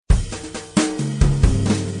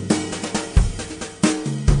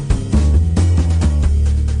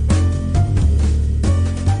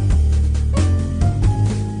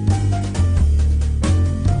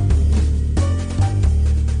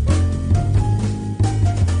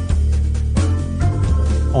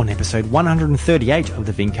On episode 138 of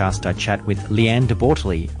the Vincast, I chat with Leanne De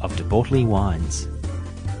Bortoli of De Bortoli Wines.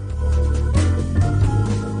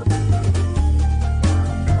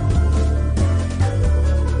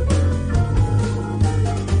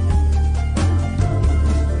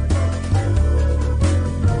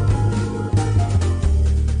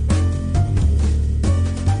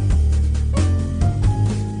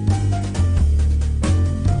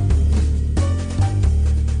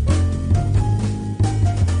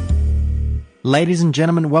 Ladies and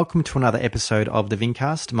gentlemen, welcome to another episode of the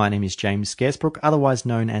Vincast. My name is James Scaresbrook, otherwise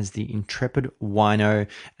known as the Intrepid Wino,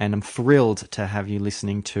 and I'm thrilled to have you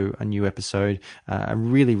listening to a new episode, a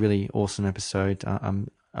really, really awesome episode. I'm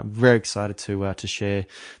very excited to share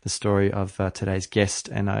the story of today's guest,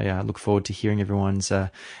 and I look forward to hearing everyone's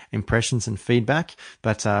impressions and feedback.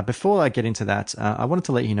 But before I get into that, I wanted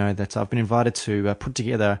to let you know that I've been invited to put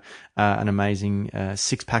together an amazing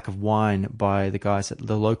six-pack of wine by the guys at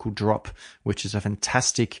The Local Drop, which is a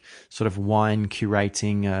fantastic sort of wine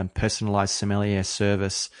curating, personalized sommelier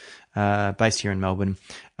service based here in Melbourne.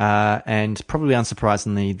 And probably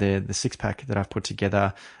unsurprisingly, the six-pack that I've put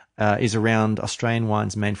together is around Australian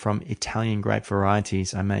wines made from Italian grape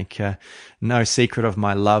varieties. I make no secret of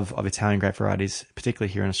my love of Italian grape varieties,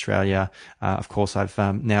 particularly here in Australia. Of course, I've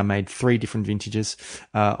now made 3 different vintages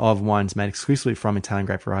of wines made exclusively from Italian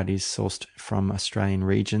grape varieties sourced from Australian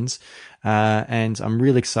regions. And I'm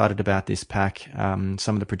really excited about this pack.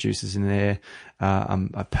 Some of the producers in there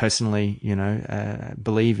I personally,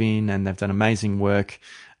 believe in, and they've done amazing work.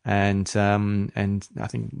 And I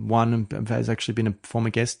think one has actually been a former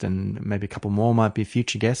guest, and maybe a couple more might be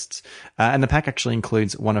future guests. And the pack actually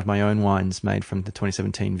includes one of my own wines made from the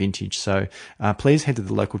 2017 vintage. So please head to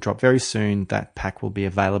The Local Drop very soon. That pack will be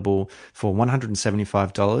available for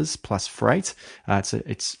 $175 plus freight.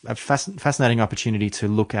 It's a fascinating opportunity to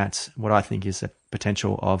look at what I think is a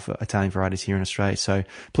potential of Italian varieties here in Australia. So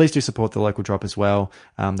please do support The Local Drop as well.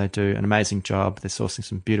 They do an amazing job. They're sourcing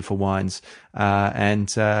some beautiful wines,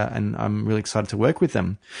 and I'm really excited to work with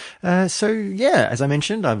them. So yeah, as I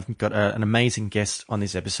mentioned, I've got an amazing guest on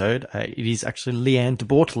this episode. It is actually Leanne De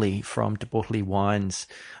Bortoli from De Bortoli Wines.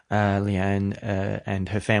 Leanne and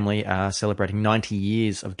her family are celebrating 90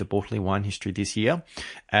 years of De Bortoli wine history this year.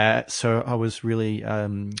 So I was really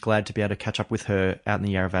glad to be able to catch up with her out in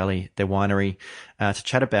the Yarra Valley, their winery, to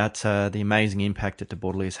chat about the amazing impact that De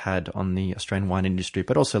Bortoli has had on the Australian wine industry,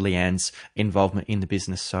 but also Leanne's involvement in the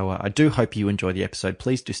business. So I do hope you enjoy the episode.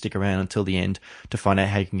 Please do stick around until the end to find out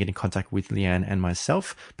how you can get in contact with Leanne and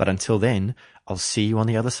myself. But until then, I'll see you on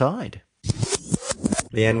the other side.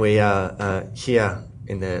 Leanne, we are here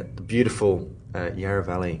in the beautiful Yarra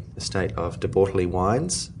Valley estate of De Bortoli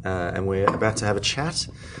Wines, and we're about to have a chat.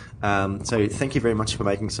 So thank you very much for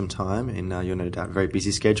making some time in your no doubt very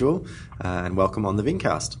busy schedule, and welcome on the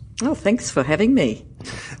Vincast. Oh, thanks for having me.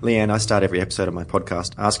 Leanne, I start every episode of my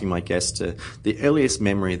podcast asking my guests the earliest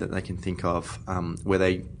memory that they can think of, where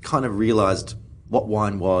they kind of realised what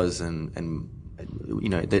wine was and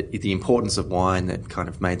the importance of wine that kind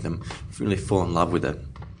of made them really fall in love with it.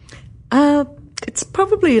 It's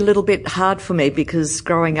probably a little bit hard for me because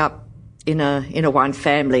growing up in a wine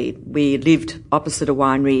family, we lived opposite a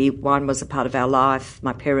winery. Wine was a part of our life.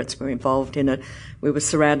 My parents were involved in it. We were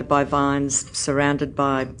surrounded by vines, surrounded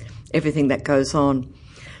by everything that goes on.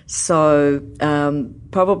 So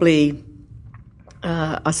probably,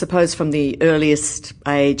 I suppose from the earliest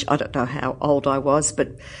age, I don't know how old I was,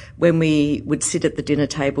 but when we would sit at the dinner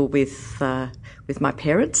table with my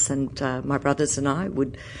parents, and my brothers and I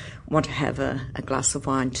would want to have a glass of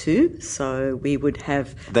wine too, so we would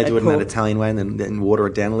have... They do it in that Italian way and then water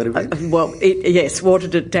it down a little bit? Yes,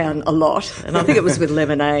 watered it down a lot, and I think it was with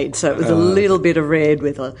lemonade, so it was a little bit of red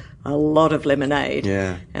with a lot of lemonade.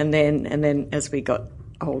 Yeah. And then as we got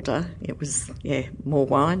older, it was, more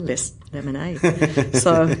wine, less lemonade.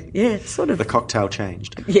 So, sort of... The cocktail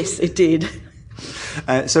changed. Yes, it did.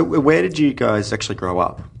 So where did you guys actually grow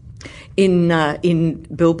up? In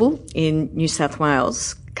Bilbul, in New South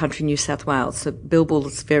Wales, country New South Wales. So Bilbul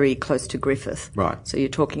is very close to Griffith. Right. So you're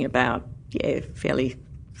talking about, fairly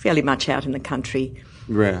much out in the country.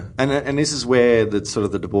 Yeah. And this is where the sort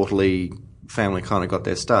of the De Bortoli family kind of got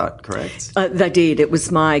their start, correct? They did. It was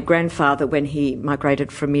my grandfather when he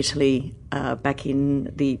migrated from Italy back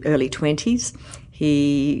in the early 20s.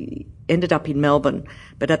 He ended up in Melbourne,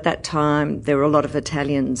 but at that time there were a lot of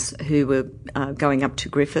Italians who were going up to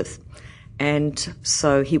Griffith. And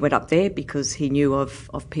so he went up there because he knew of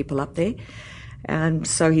people up there. And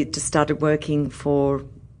so he just started working for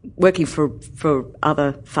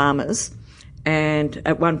other farmers. And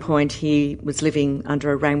at one point he was living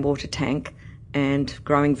under a rainwater tank and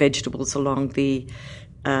growing vegetables along the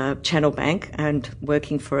Channel Bank and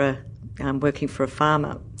working for a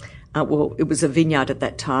farmer. Well, it was a vineyard at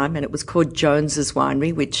that time, and it was called Jones's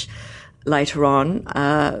Winery, which later on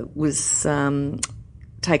was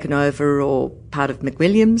taken over or part of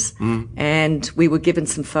McWilliams. And we were given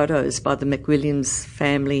some photos by the McWilliams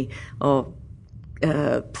family of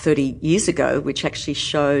 30 years ago, which actually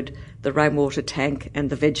showed the rainwater tank and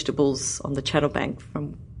the vegetables on the Channel Bank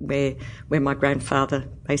from where my grandfather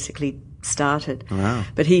basically started. Wow.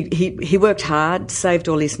 But he worked hard, saved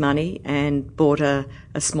all his money, and bought a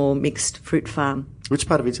small mixed fruit farm. Which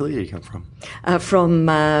part of Italy do you come from? From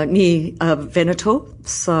near Veneto,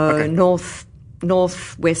 so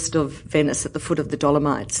northwest of Venice, at the foot of the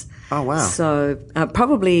Dolomites. Oh, wow. So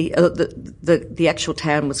probably the actual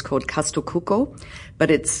town was called Castelcucco, but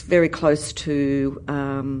it's very close to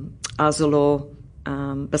Asolo,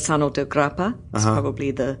 Bassano del Grappa. It's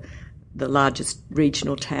probably the largest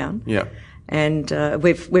regional town. Yeah. And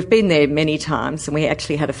we've been there many times, and we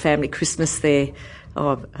actually had a family Christmas there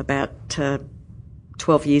about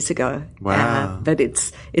 12 years ago. Wow. But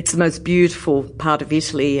it's the most beautiful part of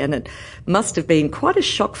Italy, and it must have been quite a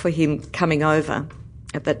shock for him coming over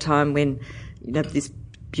at that time when, this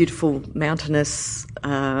beautiful mountainous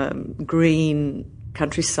green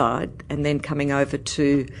countryside, and then coming over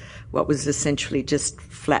to what was essentially just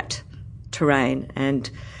flat terrain, and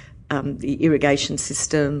the irrigation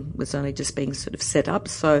system was only just being sort of set up.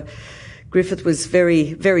 So Griffith was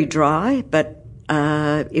very, very dry, but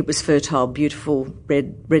it was fertile, beautiful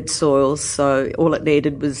red soils. So all it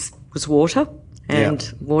needed was water,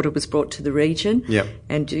 and water was brought to the region. Yep.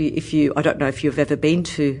 And I don't know if you've ever been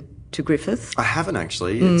to Griffith. I haven't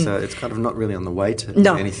actually. It's kind of not really on the way to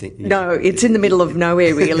anything. No, it's in the middle of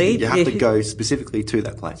nowhere, really. You have to go specifically to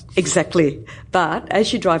that place. Exactly. But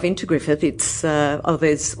as you drive into Griffith, it's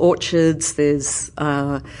there's orchards, there's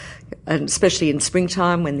and especially in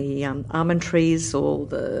springtime when the almond trees or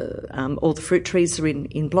all the fruit trees are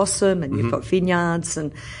in blossom, and you've got vineyards,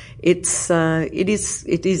 and it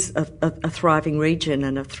is a thriving region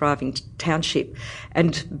and a thriving township.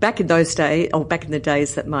 And back in the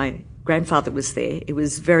days that my grandfather was there, it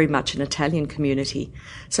was very much an Italian community.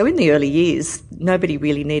 So in the early years, nobody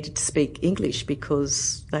really needed to speak English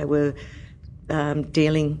because they were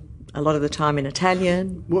dealing a lot of the time in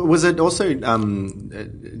Italian. Was it also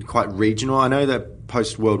quite regional? I know that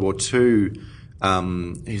post-World War II,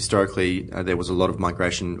 historically, there was a lot of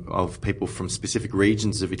migration of people from specific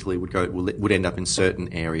regions of Italy would end up in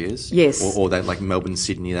certain areas. Yes. Or they, like Melbourne,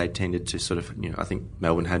 Sydney, they tended to sort of, I think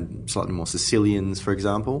Melbourne had slightly more Sicilians, for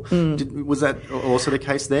example. Was that also the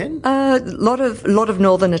case then? A lot of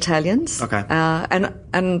Northern Italians. Okay.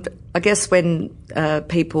 And I guess when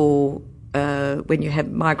when you have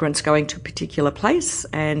migrants going to a particular place,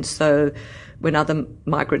 and so when other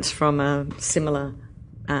migrants from a similar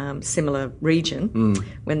region,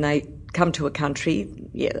 when they come to a country,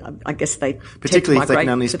 I guess they tend to migrate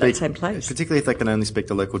to that same place. Particularly if they can only speak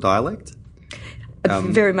the local dialect?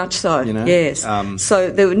 Very much so, yes. So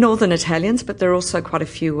there were Northern Italians, but there are also quite a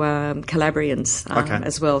few Calabrians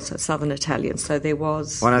as well, so Southern Italians. So there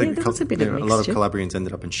was, there was a bit of mixture. A lot of Calabrians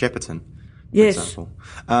ended up in Shepparton, for yes. example.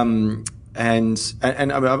 And I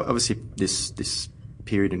mean, obviously this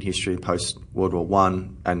period in history post World War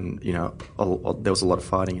One, and there was a lot of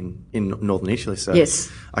fighting in northern Italy. So yes.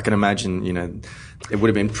 I can imagine it would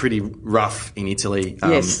have been pretty rough in Italy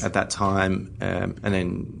at that time, and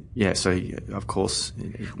then so of course.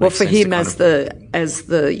 Well, for him as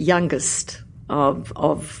the youngest of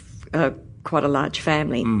quite a large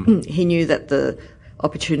family, he knew that the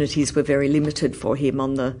opportunities were very limited for him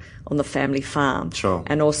on the family farm. Sure.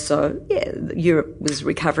 And also, Europe was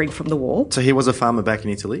recovering from the war. So he was a farmer back in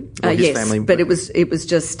Italy? Yes, family... but it was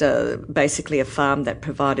just basically a farm that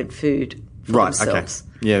provided food for themselves.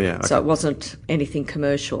 Okay. Yeah, okay. So it wasn't anything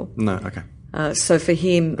commercial. No, okay. So for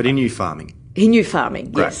him... But he knew farming? He knew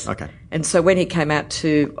farming, Great. Yes. Okay. And so when he came out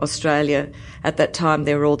to Australia, at that time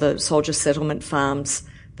there were all the soldier settlement farms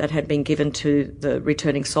that had been given to the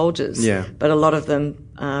returning soldiers. Yeah. But a lot of them,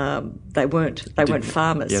 they weren't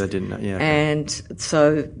farmers. Yeah, they didn't. Yeah. Okay. And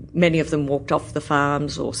so many of them walked off the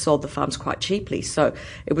farms or sold the farms quite cheaply. So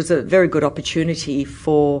it was a very good opportunity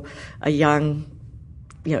for a young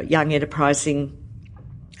enterprising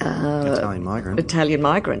Italian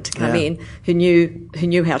migrant to come in who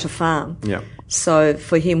knew how to farm. Yeah. So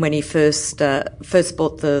for him, when he first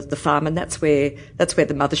bought the farm, and that's where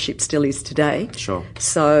the mothership still is today. Sure.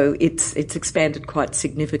 So it's expanded quite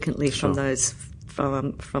significantly from those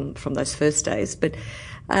first days. But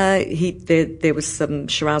There was some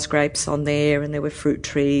Shiraz grapes on there, and there were fruit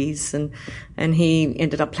trees, and he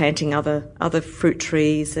ended up planting other fruit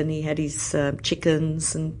trees, and he had his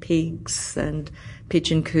chickens and pigs and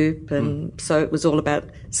pigeon coop, and so it was all about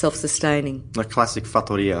self-sustaining. A classic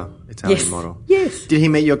fattoria Italian model. Yes. Did he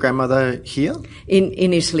meet your grandmother here? In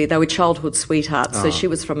Italy. They were childhood sweethearts, so she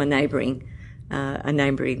was from a neighbouring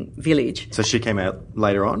village. So she came out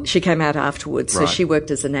later on? She came out afterwards. Right. So she worked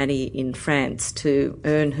as a nanny in France to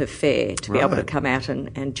earn her fare, to be able to come out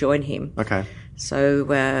and join him. Okay. So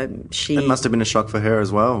It must have been a shock for her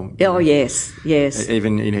as well. Oh, yes.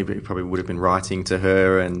 Even, he probably would have been writing to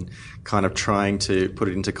her and kind of trying to put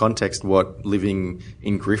it into context what living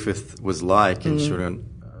in Griffith was like. And she would have gone,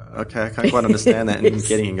 okay, I can't quite understand that. And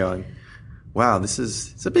getting and going, wow,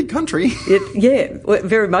 it's a big country.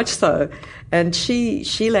 Very much so. And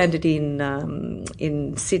she landed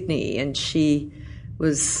in Sydney, and she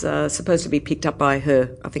was supposed to be picked up by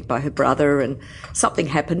her brother, and something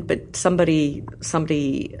happened, but somebody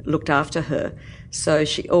looked after her. So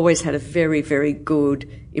she always had a very, very good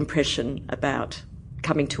impression about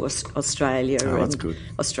coming to Australia. Oh, that's good.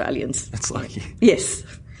 Australians. That's lucky. Yes.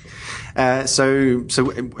 So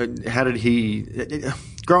how did he,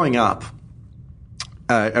 growing up,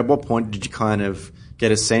 at what point did you kind of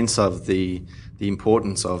get a sense of the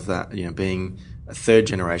importance of that, being a third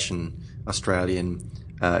generation Australian,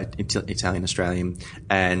 Italian Australian,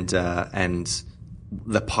 and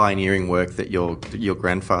the pioneering work that your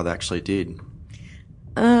grandfather actually did?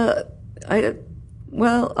 I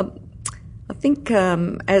think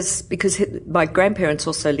because my grandparents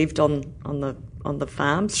also lived on the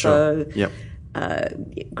farm, Sure. so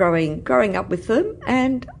growing up with them,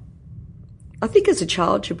 and I think as a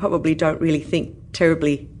child you probably don't really think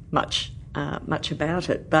terribly much about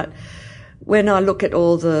it. But when I look at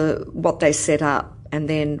what they set up, and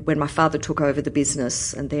then when my father took over the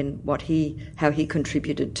business, and then how he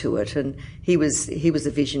contributed to it, and he was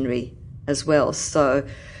a visionary as well. So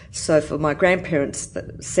for my grandparents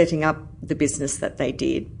setting up the business that they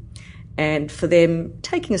did, and for them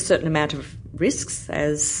taking a certain amount of risks,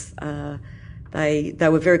 as they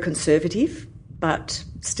were very conservative, but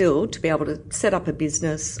still to be able to set up a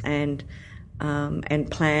business and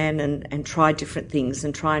plan and try different things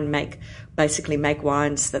and try and make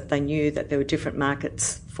wines that they knew that there were different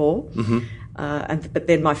markets for. But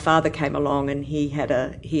then my father came along, and he had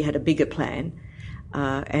a bigger plan,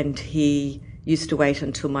 and he used to wait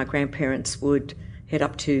until my grandparents would head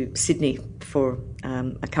up to Sydney for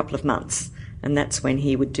a couple of months, and that's when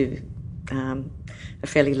he would do a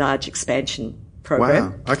fairly large expansion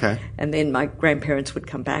program. Wow, okay. And then my grandparents would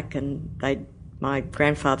come back, and my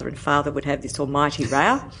grandfather and father would have this almighty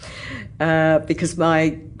row because my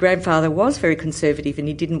grandfather was very conservative, and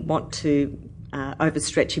he didn't want to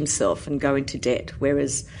overstretch himself and go into debt,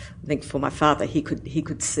 whereas I think for my father he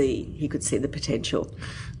could see the potential.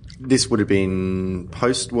 This would have been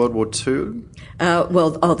post World War II?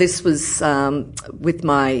 This was with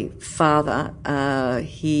my father.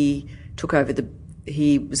 He took over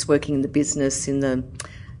he was working in the business in the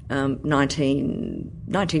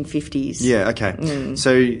 1950s. Yeah, okay.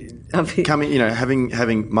 So coming,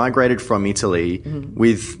 having migrated from Italy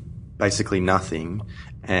with basically nothing,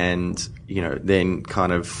 and then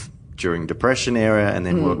kind of during Depression era, and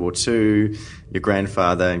then World War II, your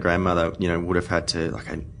grandfather and grandmother, would have had to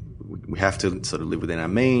we have to sort of live within our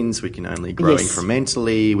means. We can only grow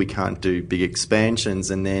incrementally. We can't do big expansions.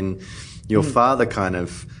 And then your father kind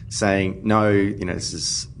of saying, no, this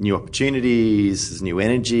is new opportunities, this is new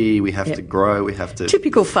energy. We have to grow. We have to.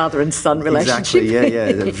 Typical father and son relationship. Exactly. Yeah.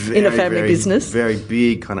 In a family business. Very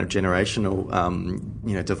big kind of generational,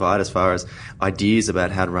 divide as far as ideas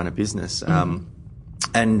about how to run a business. And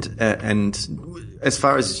as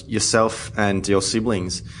far as yourself and your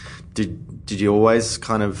siblings, did you always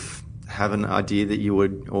kind of have an idea that you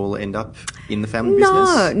would all end up in the family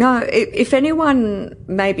business? No. If anyone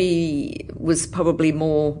maybe was probably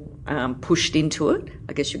more pushed into it,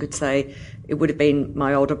 I guess you could say it would have been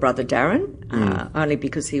my older brother Darren, only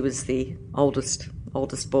because he was the oldest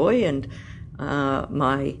boy, and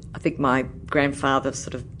I think my grandfather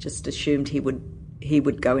sort of just assumed he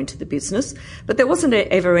would go into the business, but there wasn't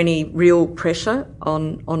ever any real pressure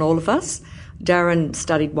on all of us. Darren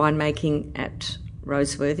studied winemaking at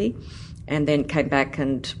Roseworthy, and then came back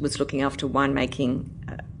and was looking after winemaking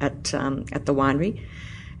at the winery.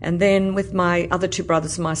 And then with my other two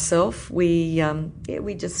brothers and myself, we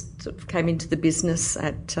just sort of came into the business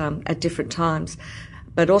at different times.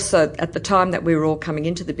 But also at the time that we were all coming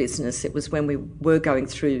into the business, it was when we were going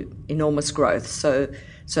through enormous growth. So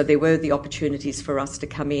there were the opportunities for us to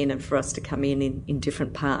come in and for us to come in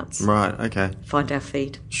different parts. Right, okay. Find our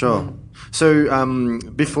feet. Sure. So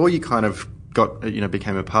before you kind of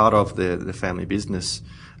became a part of the family business,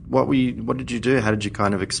 what did you do? How did you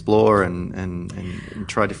kind of explore and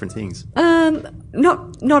try different things?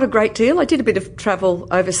 Not a great deal. I did a bit of travel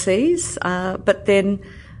overseas, but then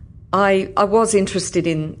I was interested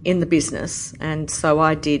in the business, and so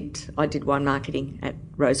I did wine marketing at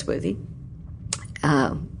Roseworthy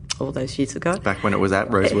all those years ago. Back when it was at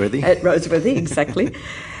Roseworthy. At Roseworthy, exactly.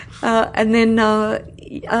 And then I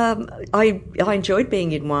enjoyed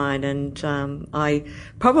being in wine, and I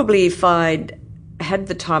probably, if I'd had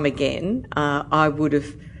the time again,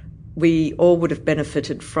 we all would have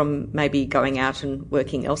benefited from maybe going out and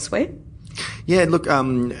working elsewhere. Yeah, look,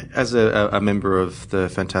 as a member of the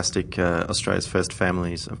fantastic Australia's First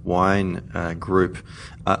Families of Wine group,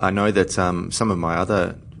 I know that some of my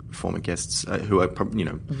other former guests who are, a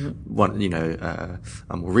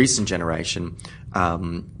more recent generation,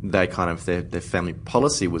 they kind of their family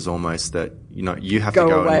policy was almost that you have to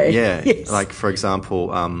go away. Yes. Like for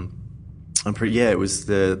example. It was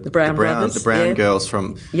the Brown brothers, the Brown girls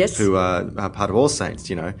from yes. who are part of All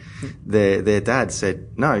Saints. Their dad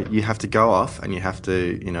said, no, you have to go off and you have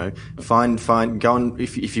to go and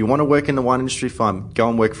if you want to work in the wine industry, fine, go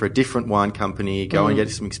and work for a different wine company, go and get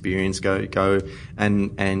some experience, go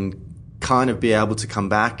and kind of be able to come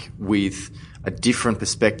back with a different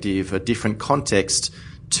perspective, a different context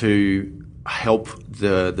to help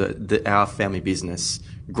our family business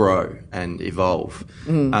grow and evolve.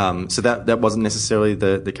 So that wasn't necessarily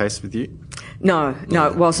the case with you? No,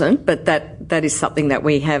 it wasn't. But that is something that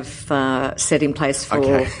we have set in place for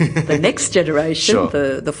the next generation,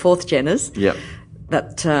 sure. the fourth geners. Yep.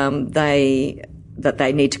 That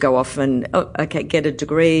they need to go off and get a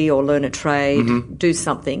degree or learn a trade, do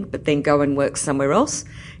something, but then go and work somewhere else.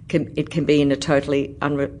 It can be in a totally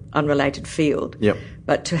unrelated field. Yep.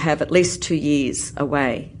 But to have at least 2 years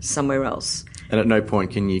away somewhere else. And at no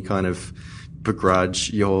point can you kind of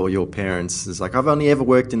begrudge your parents. It's like, I've only ever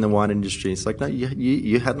worked in the wine industry. It's like, no,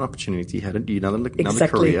 you had an opportunity, you had another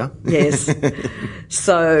exactly. career. Yes.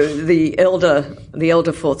 So the elder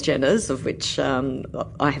fourth geners, of which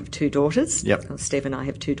I have 2 daughters. Yep. Steve and I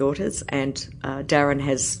have 2 daughters, and Darren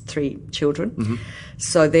has 3 children.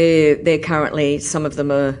 So they're currently, some of them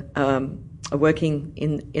are working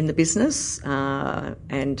in the business,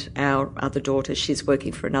 and our other daughter, she's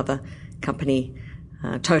working for another company,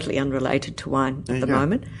 totally unrelated to wine at the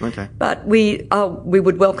moment. Okay. But we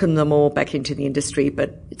would welcome them all back into the industry,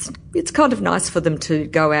 but it's kind of nice for them to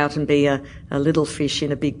go out and be a little fish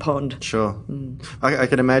in a big pond. Sure. I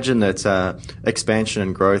can imagine that expansion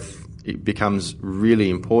and growth, it becomes really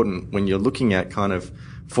important when you're looking at kind of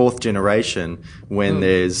fourth generation, when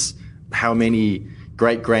there's how many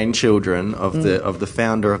great-grandchildren of the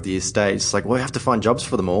founder of the estate. It's like, well, we have to find jobs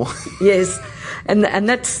for them all. Yes, and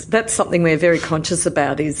that's something we're very conscious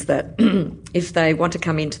about, is that if they want to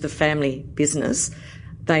come into the family business,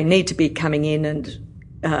 they need to be coming in and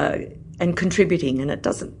contributing. And it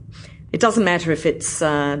doesn't matter if it's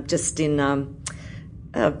just in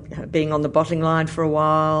being on the bottling line for a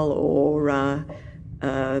while, or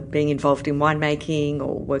being involved in winemaking,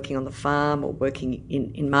 or working on the farm, or working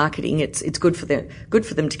in marketing. It's good for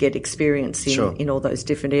them to get experience in all those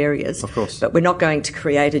different areas. Of course. But we're not going to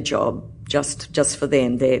create a job just for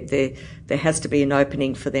them. There has to be an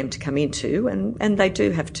opening for them to come into, and they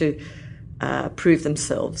do have to prove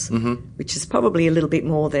themselves, which is probably a little bit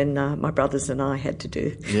more than my brothers and I had to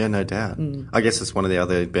do. Yeah, no doubt. I guess that's one of the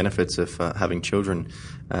other benefits of having children,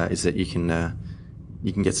 is that you can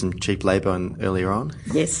get some cheap labour earlier on.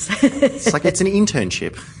 Yes. It's like it's an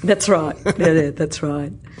internship. That's right. Yeah, that's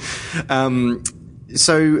right.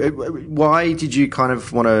 So why did you kind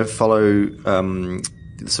of want to follow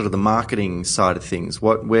sort of the marketing side of things?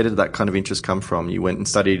 Where did that kind of interest come from? You went and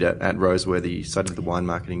studied at Roseworthy, you studied the wine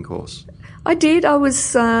marketing course. I did. I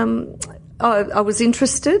was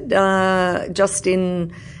interested just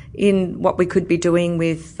in what we could be doing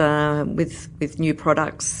with new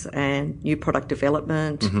products and new product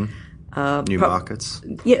development, new markets.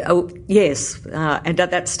 Yeah. Oh, yes. And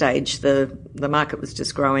at that stage, the market was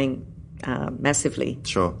just growing massively.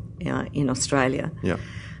 Sure. In Australia. Yeah.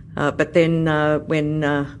 But then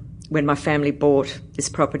when my family bought this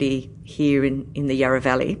property here in the Yarra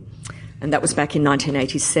Valley, and that was back in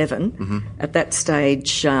 1987. At that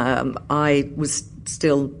stage, I was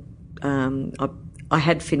still. I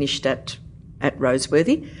had finished at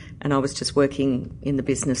Roseworthy, and I was just working in the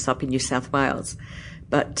business up in New South Wales.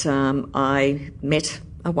 but I met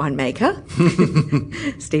a winemaker,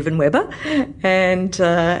 Stephen Webber, and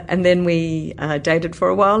then we dated for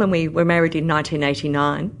a while, and we were married in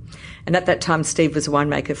 1989. And at that time, Steve was a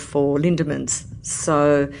winemaker for Lindemans,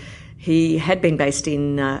 so he had been based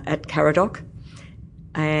at Caradoc,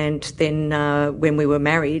 and then when we were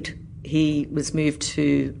married, he was moved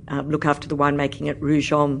to look after the winemaking at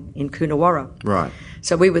Rouge Homme in Coonawarra. Right.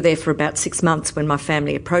 So we were there for about 6 months when my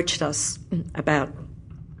family approached us about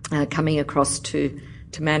coming across to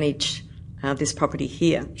manage this property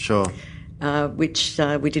here. Sure. Which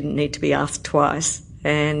we didn't need to be asked twice.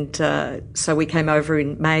 And so we came over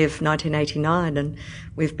in May of 1989, and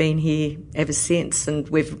we've been here ever since. And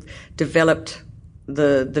we've developed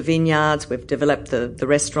the vineyards, we've developed the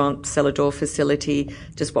restaurant, cellar door facility,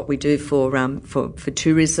 just what we do for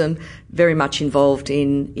tourism. Very much involved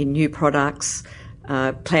in new products,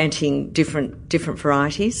 planting different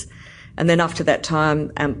varieties. And then after that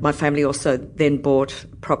time, my family also then bought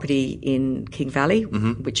property in King Valley,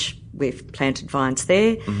 which we've planted vines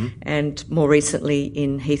there, and more recently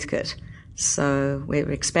in Heathcote. So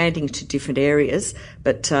we're expanding to different areas,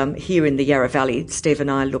 but here in the Yarra Valley, Steve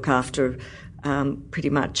and I look after pretty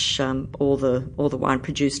much all the wine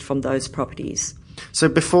produced from those properties. So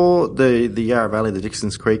before the Yarra Valley, the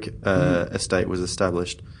Dixons Creek estate was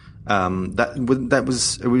established,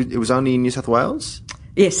 it was only in New South Wales?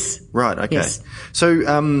 Yes. Right, okay. Yes. So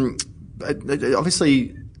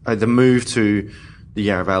obviously the move to the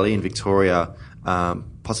Yarra Valley in Victoria,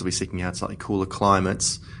 possibly seeking out slightly cooler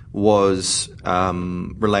climates, was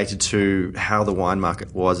related to how the wine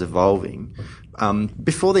market was evolving.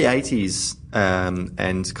 Before the 80s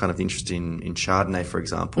and kind of the interest in Chardonnay, for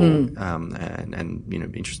example, and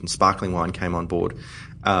interest in sparkling wine came on board,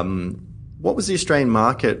 what was the Australian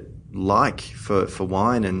market like for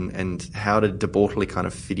wine, and how did De Bortoli kind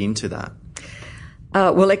of fit into that?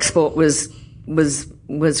 Well, export was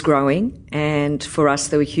growing, and for us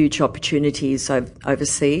there were huge opportunities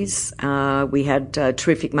overseas. We had a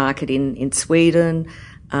terrific market in Sweden,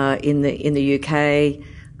 in the UK,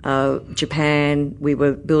 Japan. We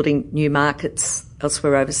were building new markets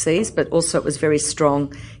elsewhere overseas, but also it was very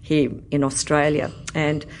strong here in Australia.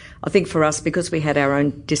 And I think for us, because we had our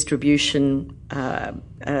own distribution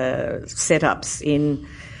setups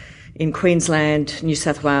in Queensland, New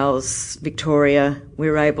South Wales, Victoria, we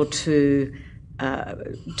were able to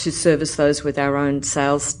service those with our own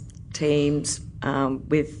sales teams.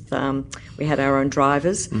 We had our own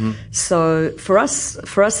drivers. So for us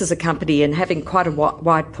as a company, and having quite a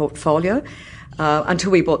wide portfolio, until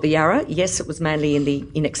we bought the Yarra, yes, it was mainly in the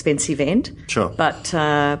inexpensive end. Sure. But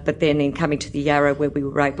then in coming to the Yarra, where we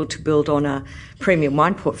were able to build on a premium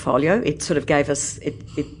wine portfolio, it sort of gave us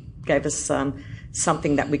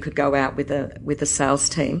something that we could go out with a sales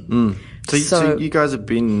team. So you guys have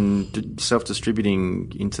been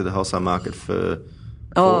self-distributing into the wholesale market for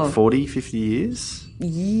 40, 50 years?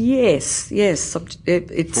 Yes. It's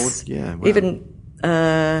wow. Even...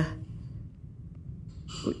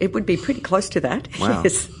 it would be pretty close to that. Wow,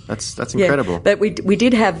 yes. That's incredible. Yeah. But we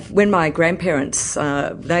did have, when my grandparents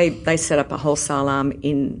they set up a wholesale arm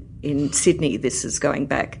in Sydney. This is going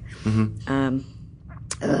back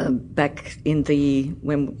back in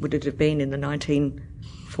when would it have been, in the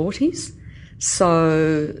 1940s?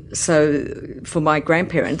 So for my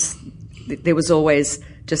grandparents, there was always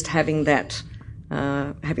just having that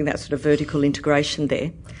sort of vertical integration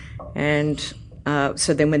there, and.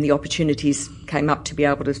 So then when the opportunities came up to be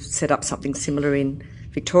able to set up something similar in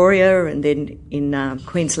Victoria and then in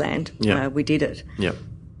Queensland, we did it. Yeah.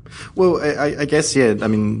 Well, I guess, I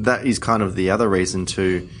mean, that is kind of the other reason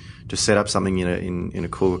to set up something in a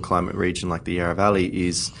cooler climate region like the Yarra Valley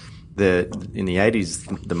is that in the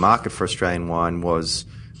 80s, the market for Australian wine was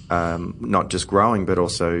not just growing, but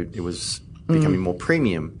also it was becoming more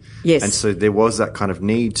premium. Yes. And so there was that kind of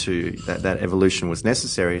need that evolution was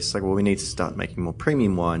necessary. It's like, well, we need to start making more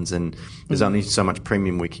premium wines, and there's only so much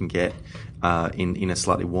premium we can get in a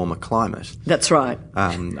slightly warmer climate. That's right.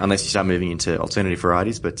 Unless you start moving into alternative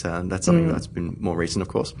varieties, but that's something that's been more recent, of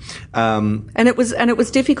course. And it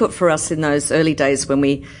was difficult for us in those early days when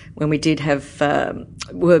we did have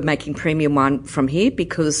were making premium wine from here,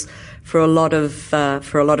 because for a lot of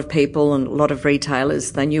people and a lot of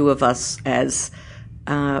retailers, they knew of us as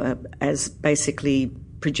basically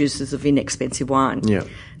producers of inexpensive wine. Yeah.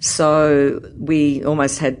 So we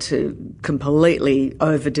almost had to completely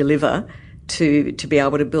over-deliver to be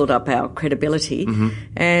able to build up our credibility.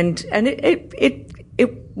 And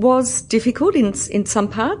it was difficult in some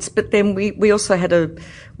parts, but then we also had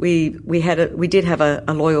we did have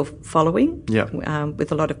a loyal following,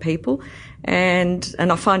 with a lot of people, and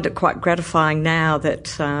I find it quite gratifying now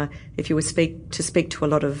that if you were to speak to a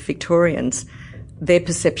lot of Victorians, their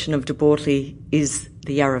perception of De Bortoli is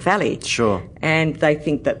the Yarra Valley. Sure. And they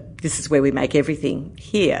think that this is where we make everything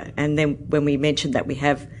here. And then when we mentioned that we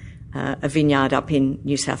have a vineyard up in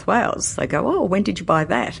New South Wales, they go, "Oh, when did you buy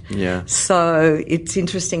that?" Yeah. So it's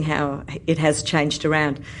interesting how it has changed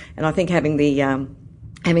around. And I think having a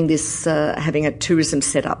tourism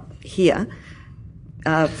set up here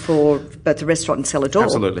for both the restaurant and cellar door,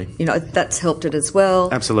 absolutely, that's helped it as well.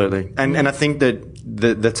 Absolutely. And I think that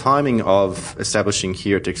the timing of establishing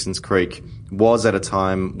here at Dixon's Creek was at a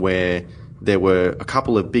time where there were a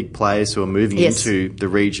couple of big players who were moving into the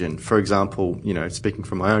region. For example, speaking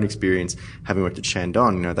from my own experience, having worked at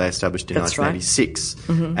Shandon, they established in 1986,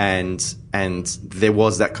 and there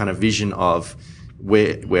was that kind of vision of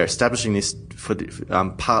we're establishing this for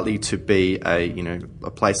partly to be a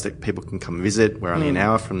place that people can come visit. We're only an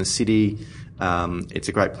hour from the city. It's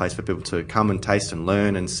a great place for people to come and taste and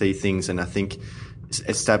learn and see things. And I think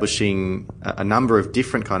establishing a number of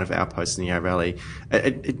different kind of outposts in the Yarra Valley,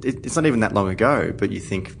 it's not even that long ago, but you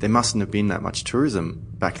think there mustn't have been that much tourism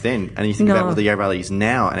back then. And you think about what the Yarra Valley is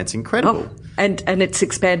now, and it's incredible. Oh, and it's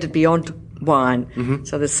expanded beyond wine. Mm-hmm.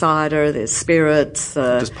 So there's cider, there's spirits.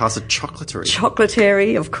 Just past a chocolatory.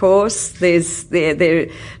 Chocolatory, of course. There's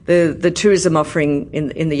the tourism offering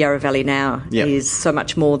in the Yarra Valley now is so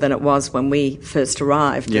much more than it was when we first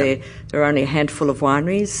arrived. There are only a handful of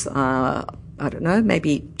wineries. I don't know,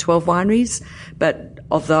 maybe 12 wineries, but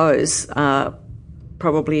of those,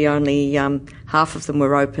 probably only half of them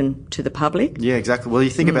were open to the public. Yeah, exactly. Well,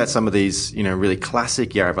 you think about some of these, really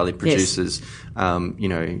classic Yarra Valley producers,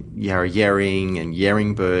 Yarra Yering and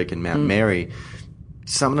Yeringberg and Mount Mary.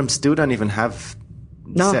 Some of them still don't even have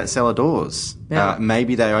cellar doors. Yeah.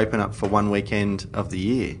 Maybe they open up for one weekend of the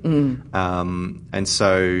year. And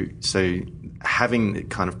so having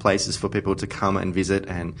kind of places for people to come and visit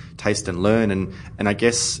and taste and learn and I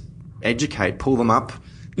guess educate, pull them up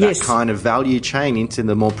that kind of value chain into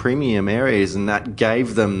the more premium areas, and that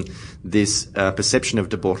gave them this perception of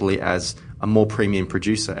De Bortoli as a more premium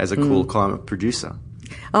producer, as a cool climate producer.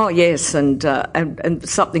 Oh yes, and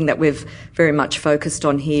something that we've very much focused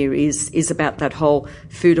on here is about that whole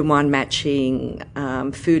food and wine matching,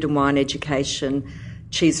 food and wine education,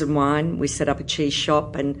 cheese and wine. We set up a cheese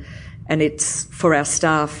shop and it's for our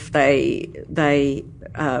staff. They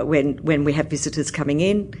when we have visitors coming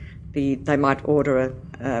in, they might order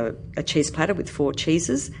a cheese platter with 4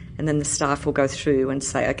 cheeses, and then the staff will go through and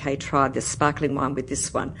say, okay, try the sparkling wine with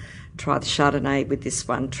this one, try the Chardonnay with this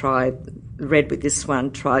one, try the red with this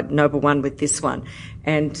one, try Noble One with this one.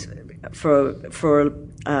 And for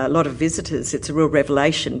a lot of visitors, it's a real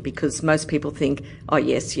revelation, because most people think, oh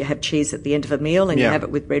yes, you have cheese at the end of a meal and you have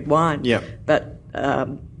it with red wine. Yeah. But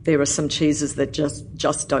there are some cheeses that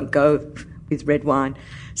just don't go with red wine.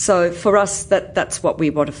 So for us, that's what we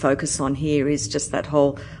want to focus on here, is just that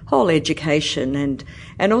whole education,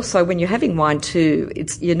 and also when you're having wine too,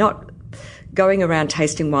 you're not going around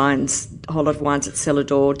tasting wines. A whole lot of wines at cellar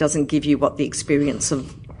door doesn't give you what the experience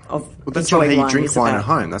of that's not how you drink wine at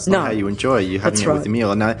home. That's not how you enjoy it. You're having it with the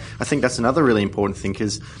meal. And I think that's another really important thing,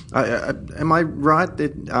 because am I right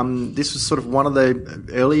that this was sort of one of the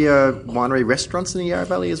earlier winery restaurants in the Yarra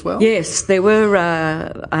Valley as well? Yes, there were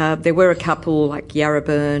a couple like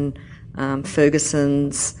Yarraburn,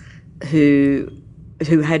 Ferguson's, who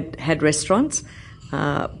had restaurants.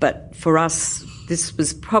 But for us, this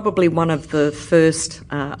was probably one of the first,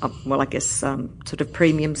 sort of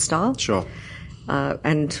premium style. Sure.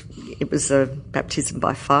 And it was a baptism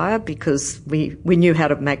by fire, because we knew how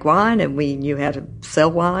to make wine and we knew how to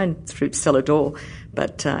sell wine through cellar door.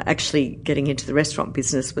 But actually getting into the restaurant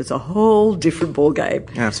business was a whole different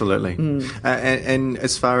ballgame. Absolutely. And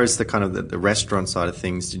as far as the kind of the restaurant side of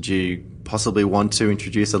things, did you possibly want to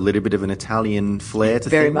introduce a little bit of an Italian flair to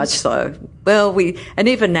things? Very much so. Well, and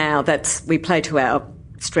even now we play to our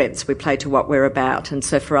strengths, we play to what we're about, and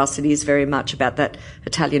so for us it is very much about that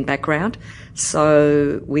Italian background.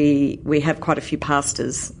 So we have quite a few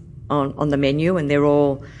pastas on the menu, and they're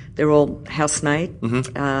all house-made.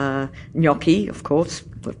 Gnocchi, of course,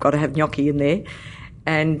 we've got to have gnocchi in there,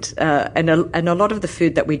 and a lot of the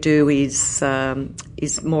food that we do is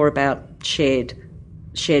more about shared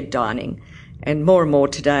dining, and more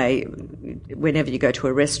today, whenever you go to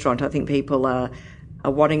a restaurant, I think people are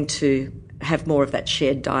wanting to have more of that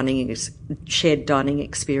shared dining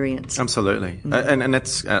experience. Absolutely. And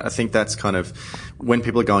that's, I think that's kind of when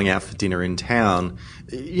people are going out for dinner in town,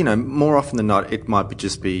 you know, more often than not, it might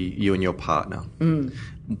just be you and your partner.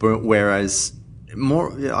 But whereas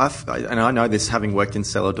and I know this having worked in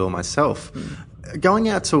cellar door myself, going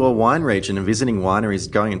out to a wine region and visiting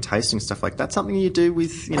wineries, going and tasting stuff like that's something you do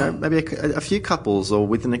with, you know, maybe a few couples or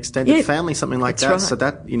with an extended family, something like that. Right. So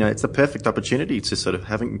that, you know, it's a perfect opportunity to sort of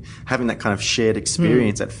having that kind of shared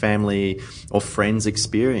experience, that family or friends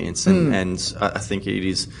experience. And I think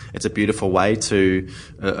it's a beautiful way to,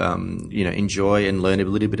 you know, enjoy and learn a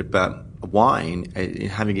little bit about wine,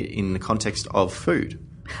 having it in the context of food.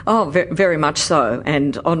 Oh, very much so.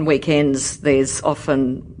 And on weekends, there's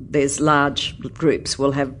large groups.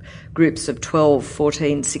 We'll have groups of 12,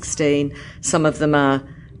 14, 16. Some of them are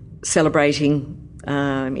celebrating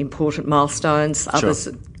important milestones. Others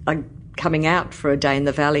are coming out for a day in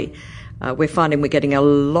the valley. We're finding we're getting a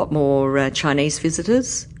lot more Chinese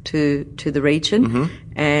visitors to the region,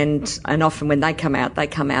 and often when they come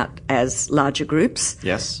out as larger groups.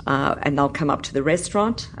 Yes, and they'll come up to the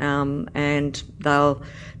restaurant, and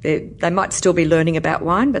they might still be learning about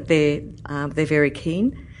wine, but they're very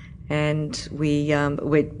keen, and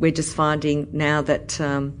we're just finding now that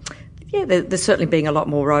they're certainly being a lot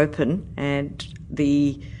more open, and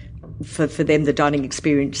for them the dining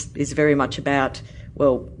experience is very much about.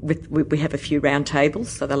 Well, we have a few round tables,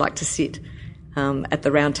 so they like to sit at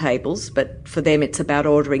the round tables, but for them it's about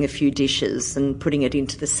ordering a few dishes and putting it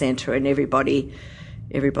into the centre and everybody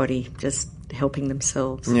just helping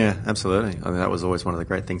themselves. Yeah, absolutely. I mean, that was always one of the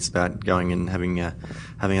great things about going and having a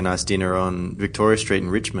nice dinner on Victoria Street in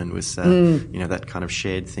Richmond was, you know, that kind of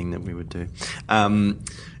shared thing that we would do.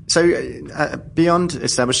 So beyond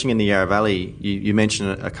establishing in the Yarra Valley, you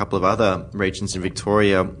mentioned a couple of other regions in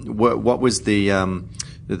Victoria. What was the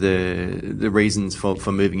reasons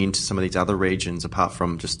for moving into some of these other regions apart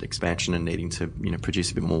from just expansion and needing to, you know,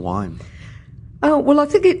 produce a bit more wine? Oh, well, I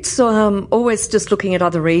think it's always just looking at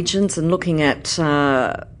other regions and looking at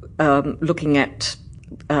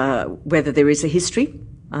whether there is a history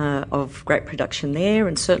of grape production there,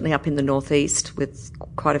 and certainly up in the northeast with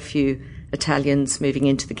quite a few Italians moving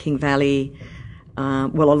into the King Valley.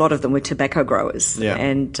 Well, a lot of them were tobacco growers,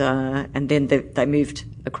 and then they moved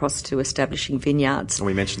across to establishing vineyards. And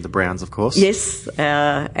we mentioned the Browns, of course. Yes,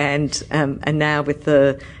 and now with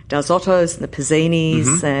the Dalzottos and the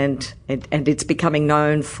Pizzinis, and it's becoming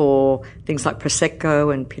known for things like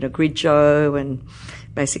Prosecco and Pinot Grigio and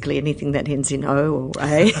basically anything that ends in O or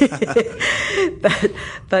A.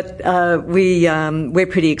 but we're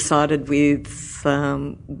pretty excited with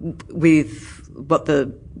what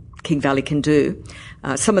the King Valley can do.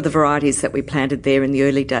 Some of the varieties that we planted there in the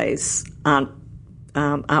early days aren't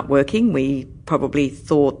working. We probably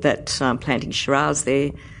thought that planting Shiraz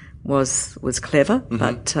there was clever,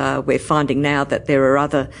 but we're finding now that there are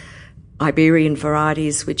other Iberian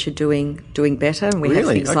varieties which are doing better, and we have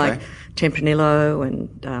things like Tempranillo and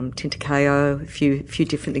Tintacayo, a few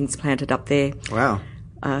different things planted up there. Wow.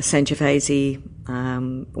 Sangiovese,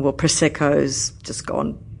 Prosecco's just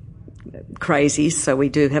gone crazy, so we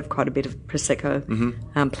do have quite a bit of Prosecco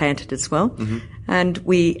planted as well. And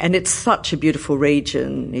it's such a beautiful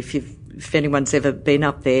region. If anyone's ever been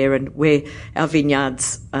up there, and where our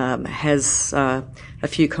vineyards has a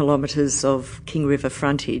few kilometres of King River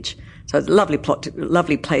frontage, so it's a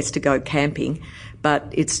lovely place to go camping.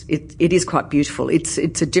 But it is quite beautiful. It's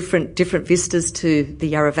a different vistas to the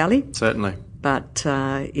Yarra Valley. Certainly. But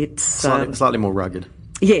it's slightly more rugged.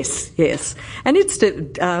 Yes, and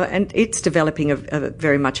it's developing a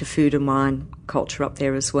very much a food and wine culture up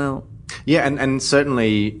there as well. Yeah, and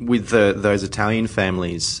certainly with those Italian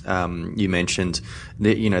families you mentioned,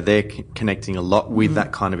 that, you know, they're connecting a lot with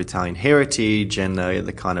that kind of Italian heritage and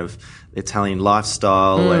the kind of Italian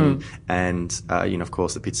lifestyle, and you know, of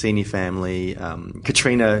course, the Pizzini family.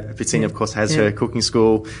 Katrina Pizzini, of course, has her cooking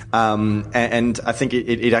school, and I think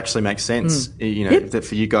it actually makes sense, you know, that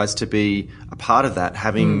for you guys to be a part of that,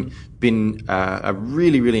 having been a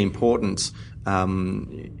really, really important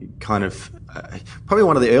kind of probably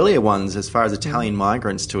one of the earlier ones as far as Italian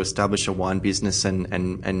migrants to establish a wine business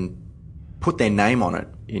and put their name on it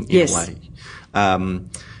in a way.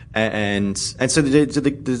 And so does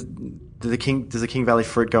the King Valley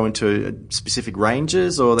fruit go into specific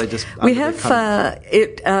ranges, or are they just we have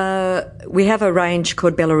a range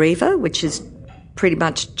called Bellariva, which is pretty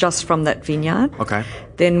much just from that vineyard. Okay.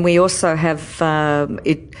 Then we also have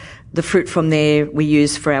the fruit from there we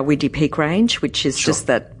use for our Widdy Peak range, which is just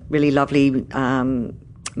that really lovely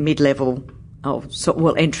mid-level,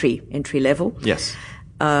 entry level. Yes.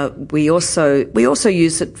 We also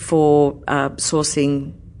use it for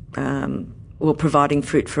sourcing or providing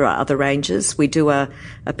fruit for our other ranges. We do a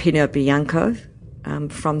Pinot Bianco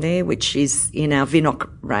from there, which is in our Vinok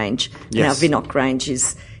range. Yes. And our Vinok range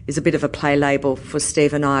is a bit of a play label for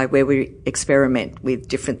Steve and I, where we experiment with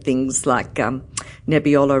different things like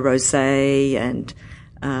Nebbiolo Rosé and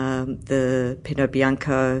the Pinot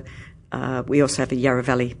Bianco. We also have a Yarra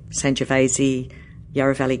Valley Sangiovese,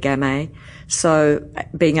 Yarra Valley Gamay. So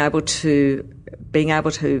being able to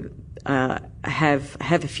have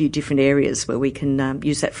a few different areas where we can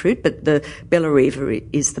use that fruit, but the Bella Riva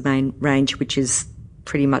is the main range, which is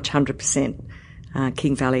pretty much 100%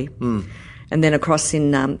 King Valley. And then across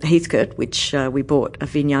in Heathcote, which we bought a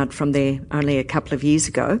vineyard from there only a couple of years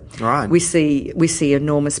ago, right. we see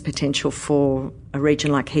enormous potential for a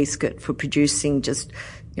region like Heathcote for producing just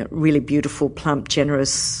really beautiful, plump,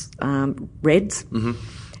 generous reds. Mm-hmm.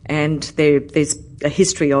 And there's a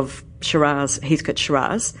history of Shiraz, Heathcote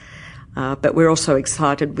Shiraz, but we're also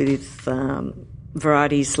excited with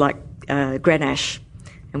varieties like Grenache,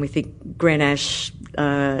 and we think Grenache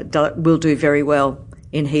will do very well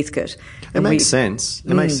in Heathcote. It makes sense.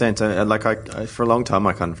 It makes sense. I for a long time,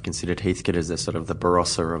 I kind of considered Heathcote as a sort of the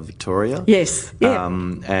Barossa of Victoria. Yes. Yeah.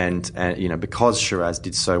 And because Shiraz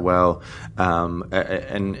did so well,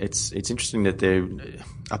 and it's interesting that they're,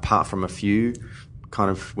 apart from a few kind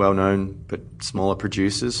of well-known but smaller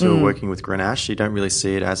producers who are working with Grenache, you don't really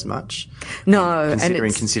see it as much. No,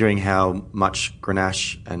 considering how much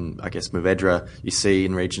Grenache and I guess Mourvedre you see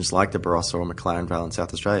in regions like the Barossa or McLaren Vale in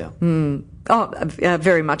South Australia.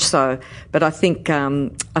 Very much so. But I think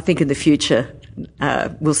in the future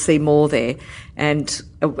we'll see more there. And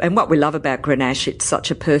what we love about Grenache, it's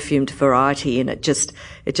such a perfumed variety, and it just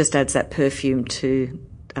adds that perfume to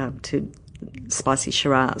spicy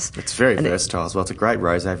Shiraz. It's very versatile as well. It's a great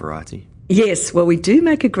rosé variety. Yes, well, we do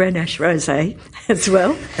make a Grenache rosé as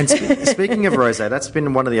well. And speaking of rosé, that's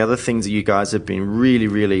been one of the other things that you guys have been really,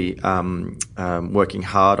 really working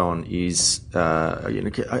hard on. Is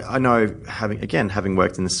I know having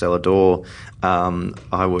worked in the cellar door,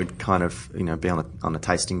 I would kind of be on a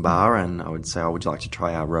tasting bar, and I would say, "Oh, would you like to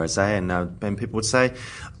try our rosé?" And people would say,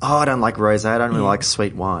 "Oh, I don't like rosé. I don't really like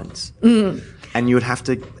sweet wines." And you would have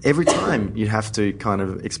to, every time, you'd have to kind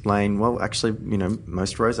of explain, well, actually,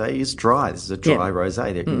 most rosé is dry. This is a dry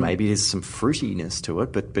rosé. Maybe there's some fruitiness to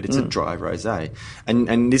it, but it's a dry rosé.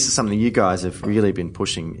 And this is something you guys have really been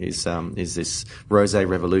pushing, is this rosé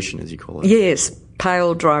revolution, as you call it. Yes,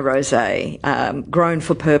 pale, dry rosé, grown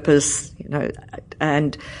for purpose,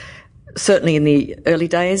 and certainly in the early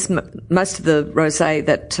days, most of the rosé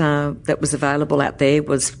that was available out there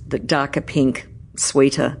was the darker pink,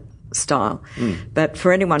 sweeter style. But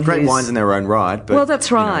for anyone great wines in their own right, but well, that's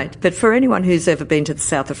right. But for anyone who's ever been to the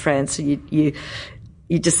south of France, you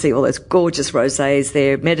just see all those gorgeous rosés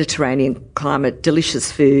there, Mediterranean climate, delicious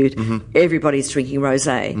food. Everybody's drinking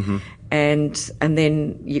rosé, and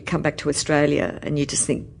then you come back to Australia and you just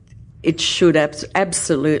think it should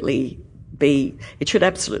absolutely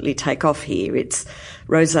take off here.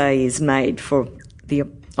 Rosé is made for the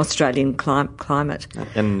Australian climate.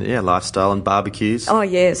 And lifestyle and barbecues. Oh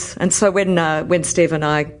yes. And so when Steve and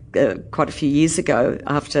I, quite a few years ago,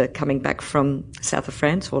 after coming back from south of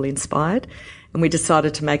France, all inspired, and we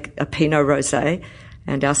decided to make a Pinot Rosé,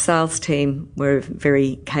 and our sales team were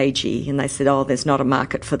very cagey, and they said, "Oh, there's not a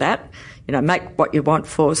market for that. Make what you want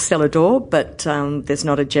for cellar door, but there's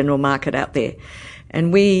not a general market out there."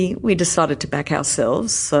 And we decided to back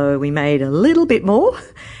ourselves, so we made a little bit more.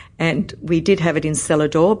 And we did have it in cellar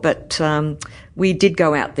door, but we did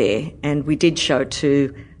go out there and we did show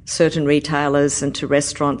to certain retailers and to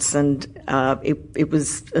restaurants, and it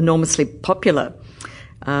was enormously popular.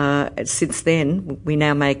 Since then, we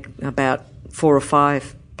now make about 4 or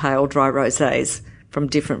 5 pale dry rosés from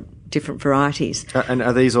different varieties. And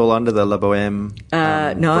are these all under the La Bohème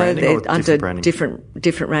no, branding, they're or under branding?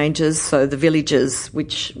 different ranges. So the Villages,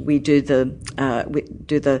 which we do the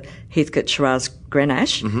Heathcote Shiraz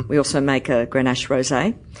Grenache. We also make a Grenache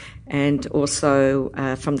Rosé, and also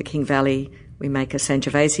from the King Valley we make a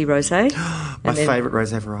Sangiovese Rosé. My favourite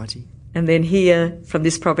rosé variety. And then here from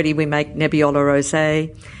this property we make Nebbiolo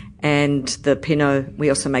Rosé, and the Pinot. We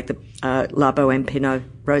also make the La Bohème Pinot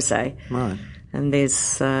Rosé. Right. And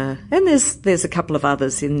there's a couple of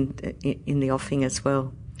others in the offing as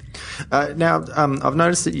well. Now, I've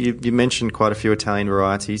noticed that you mentioned quite a few Italian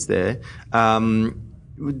varieties there.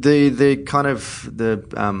 The kind of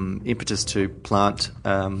the impetus to plant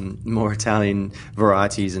more Italian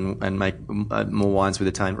varieties and make more wines with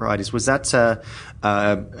Italian varieties, was that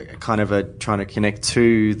kind of trying to connect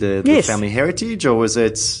to the family heritage, or was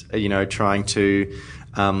it trying to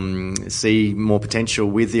see more potential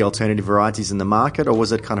with the alternative varieties in the market, or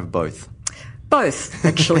was it kind of both? Both,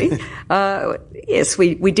 actually. Yes,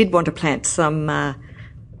 we did want to plant some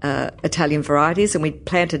Italian varieties, and we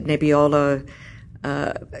planted Nebbiolo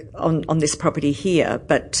on this property here,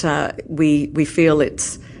 but we feel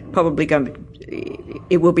it's probably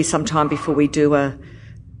it will be some time before we do a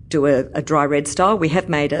dry red style. We have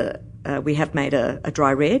made a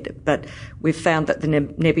dry red, but we've found that the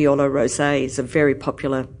Nebbiolo Rosé is a very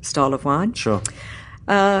popular style of wine. Sure.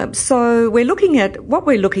 So we're looking at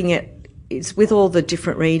is with all the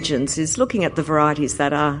different regions is looking at the varieties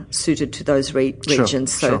that are suited to those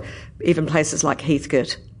regions. Sure. Even places like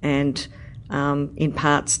Heathcote and in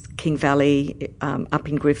parts King Valley, up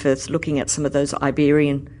in Griffith, looking at some of those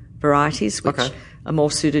Iberian varieties which are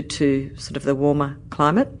more suited to sort of the warmer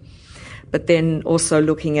climate. But then also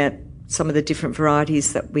looking at some of the different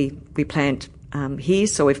varieties that we plant here.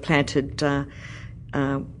 So we've planted,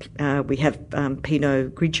 we have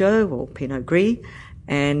Pinot Grigio or Pinot Gris,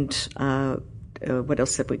 and what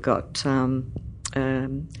else have we got?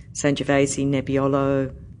 Sangiovese,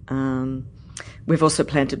 Nebbiolo. We've also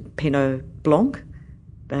planted Pinot Blanc.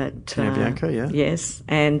 Pinot Bianco, yeah. Yes,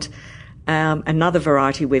 and another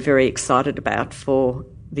variety we're very excited about for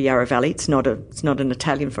the Yarra Valley. It's not an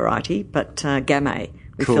Italian variety, but Gamay.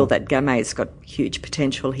 We feel that Gamay's got huge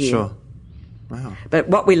potential here. Sure. Wow. But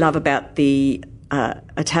what we love about the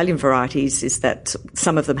Italian varieties is that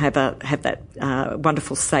some of them have that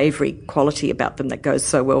wonderful savoury quality about them that goes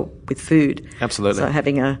so well with food. Absolutely. So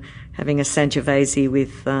having a Sangiovese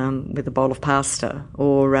with a bowl of pasta,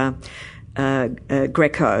 or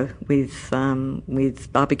Greco with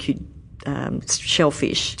barbecued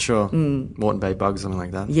shellfish. Sure. Moreton Bay bugs, something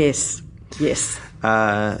like that. Yes.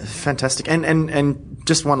 Fantastic. And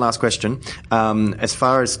just one last question. As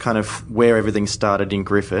far as kind of where everything started in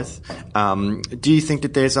Griffith, do you think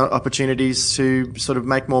that there's opportunities to sort of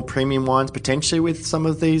make more premium wines potentially with some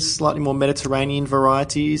of these slightly more Mediterranean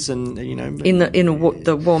varieties, and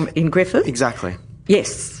in Griffith? Exactly.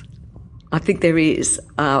 Yes, I think there is.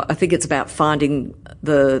 I think it's about finding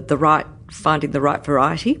the right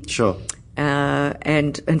variety. Sure.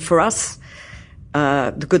 And for us,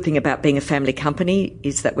 the good thing about being a family company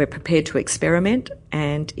is that we're prepared to experiment,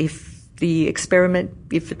 and if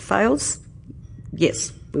it fails,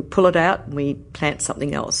 yes, we pull it out and we plant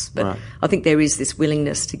something else. But right. I think there is this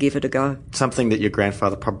willingness to give it a go. Something that your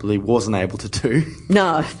grandfather probably wasn't able to do.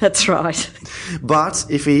 No, that's right. But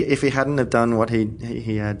if he hadn't have done what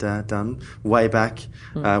he had done way back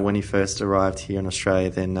when he first arrived here in Australia,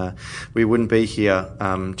 then we wouldn't be here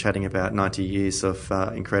chatting about 90 years of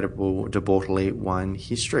incredible De Bortoli wine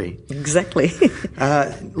history. Exactly.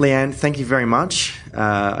 Leanne, thank you very much.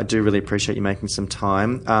 I do really appreciate you making some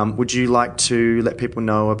time. Would you like to let people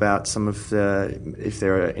know about some of if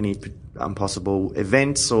there are any possible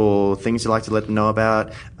events or things you'd like to let them know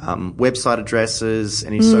about, website addresses,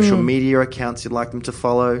 any social media accounts you'd like them to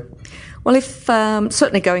follow? Well, if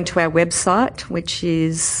certainly going to our website, which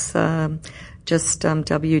is just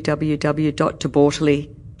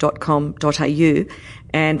www.debortoli.com.au,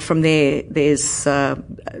 and from there there's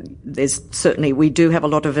certainly, we do have a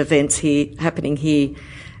lot of events happening here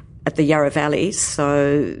at the Yarra Valley.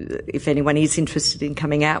 So if anyone is interested in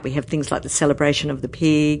coming out, we have things like the celebration of the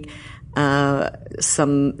pig,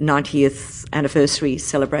 some 90th anniversary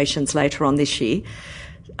celebrations later on this year.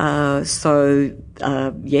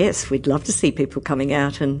 Yes, we'd love to see people coming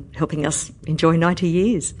out and helping us enjoy 90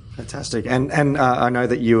 years. Fantastic. And I know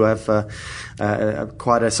that you have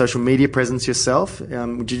quite a social media presence yourself.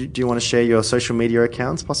 Do you want to share your social media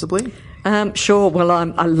accounts possibly? Sure. Well,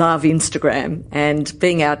 I love Instagram, and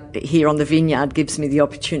being out here on the vineyard gives me the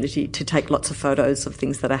opportunity to take lots of photos of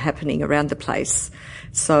things that are happening around the place.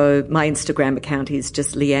 So my Instagram account is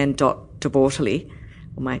just Leanne.De Bortoli,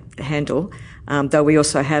 my handle, though we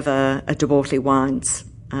also have a De Bortoli Wines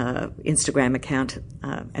Instagram account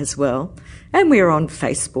as well. And we're on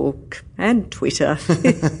Facebook and Twitter,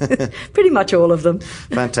 pretty much all of them.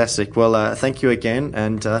 Fantastic. Well, thank you again,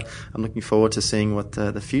 and I'm looking forward to seeing what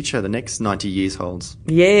the future, the next 90 years holds.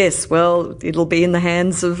 Yes, well, it'll be in the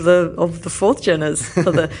hands of the fourth geners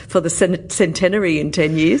for the centenary in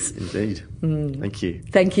 10 years. Indeed. Thank you.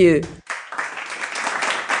 Thank you.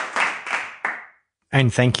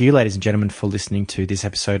 And thank you, ladies and gentlemen, for listening to this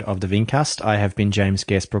episode of the Vincast. I have been James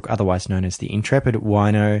Garesbrook, otherwise known as the Intrepid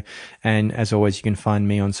Wino. And as always, you can find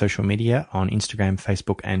me on social media on Instagram,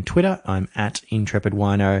 Facebook, and Twitter. I'm at Intrepid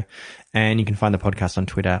Wino. And you can find the podcast on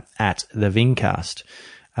Twitter at the Vincast.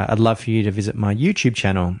 I'd love for you to visit my YouTube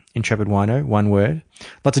channel, Intrepid Wino, one word.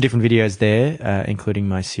 Lots of different videos there, including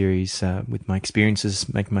my series with my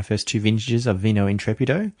experiences making my first 2 vintages of Vino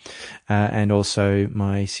Intrepido, and also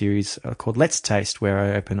my series called Let's Taste, where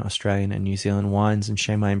I open Australian and New Zealand wines and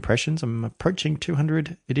share my impressions. I'm approaching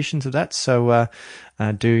 200 editions of that, so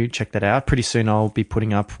do check that out. Pretty soon I'll be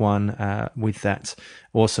putting up one with that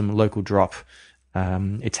awesome local drop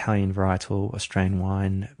Italian varietal Australian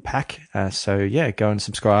wine pack. So yeah, go and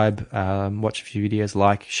subscribe, watch a few videos,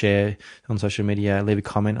 like, share on social media, leave a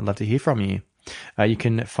comment. I'd love to hear from you. You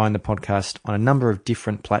can find the podcast on a number of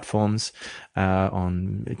different platforms,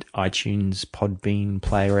 on iTunes, Podbean,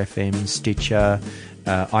 Player FM, Stitcher,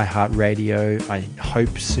 iHeartRadio, I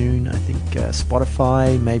hope soon, I think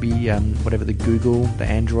Spotify, maybe whatever the Google, the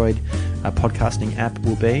Android podcasting app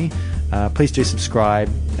will be. Please do subscribe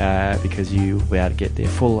because you will be able to get their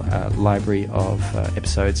full library of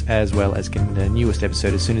episodes, as well as getting the newest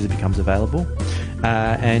episode as soon as it becomes available.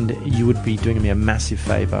 And you would be doing me a massive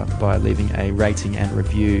favour by leaving a rating and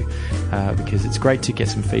review, because it's great to get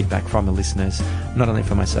some feedback from the listeners, not only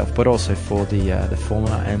for myself but also for the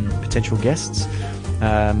former and potential guests.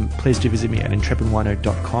 Please do visit me at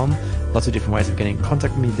intrepidwino.com. Lots of different ways of getting in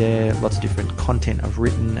contact with me there. Lots of different content I've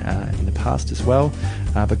written in the past as well.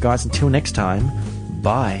 But guys, until next time,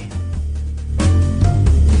 bye.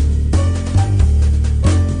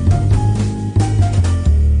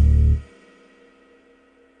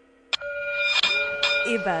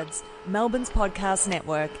 Earbuds, Melbourne's podcast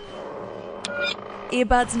network.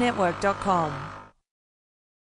 earbudsnetwork.com